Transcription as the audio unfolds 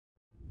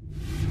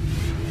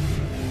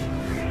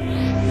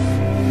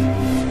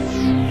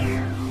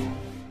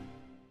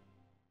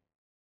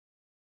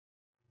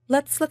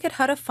Let's look at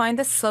how to find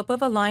the slope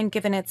of a line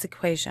given its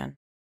equation.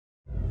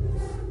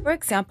 For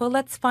example,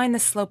 let's find the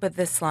slope of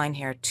this line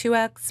here.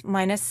 2x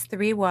minus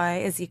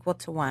 3y is equal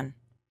to 1.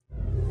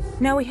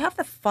 Now we have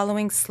the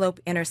following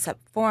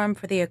slope-intercept form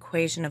for the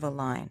equation of a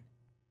line.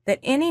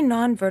 That any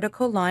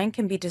non-vertical line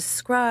can be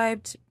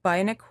described by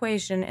an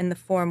equation in the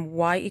form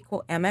y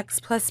equal mx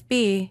plus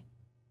b,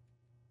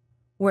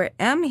 where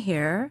m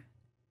here,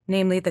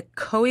 namely the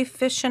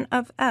coefficient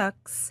of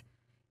x,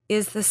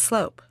 is the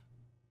slope.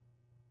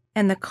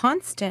 And the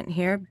constant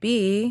here,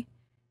 b,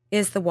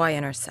 is the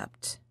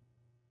y-intercept.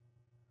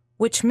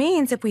 Which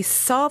means if we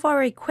solve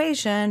our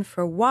equation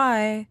for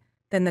y,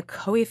 then the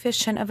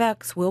coefficient of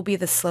x will be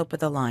the slope of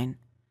the line.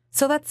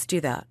 So let's do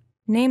that.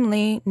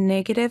 Namely,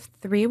 negative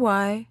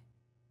 3y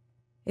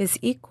is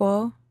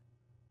equal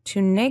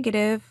to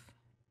negative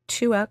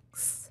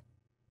 2x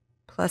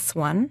plus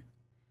 1.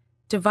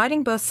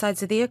 Dividing both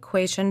sides of the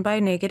equation by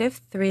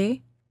negative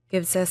 3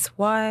 gives us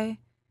y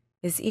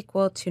is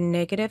equal to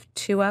negative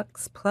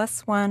 2x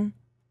plus 1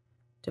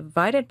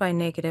 divided by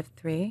negative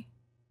 3.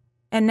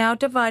 And now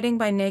dividing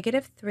by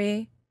negative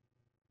 3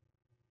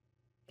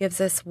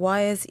 gives us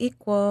y is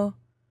equal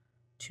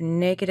to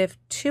negative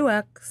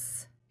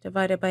 2x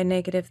divided by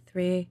negative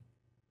 3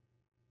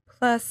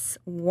 plus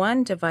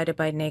 1 divided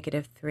by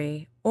negative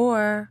 3,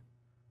 or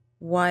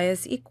y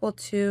is equal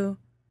to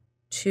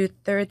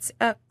 2/3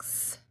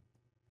 x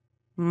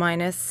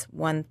minus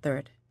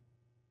 1/3.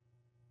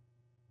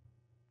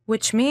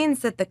 Which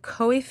means that the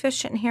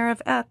coefficient here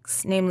of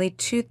x, namely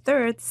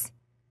 2/3,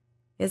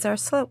 is our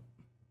slope.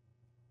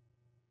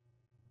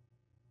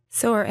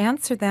 So our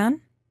answer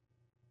then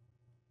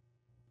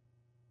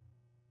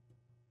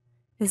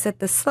is that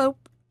the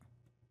slope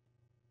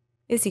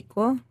is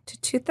equal to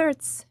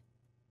 2/3.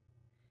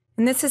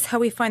 And this is how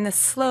we find the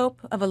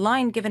slope of a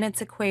line given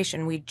its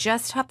equation. We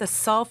just have to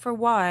solve for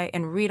y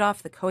and read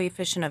off the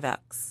coefficient of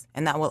x,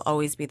 and that will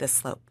always be the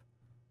slope.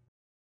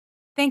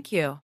 Thank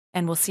you,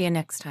 and we'll see you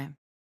next time.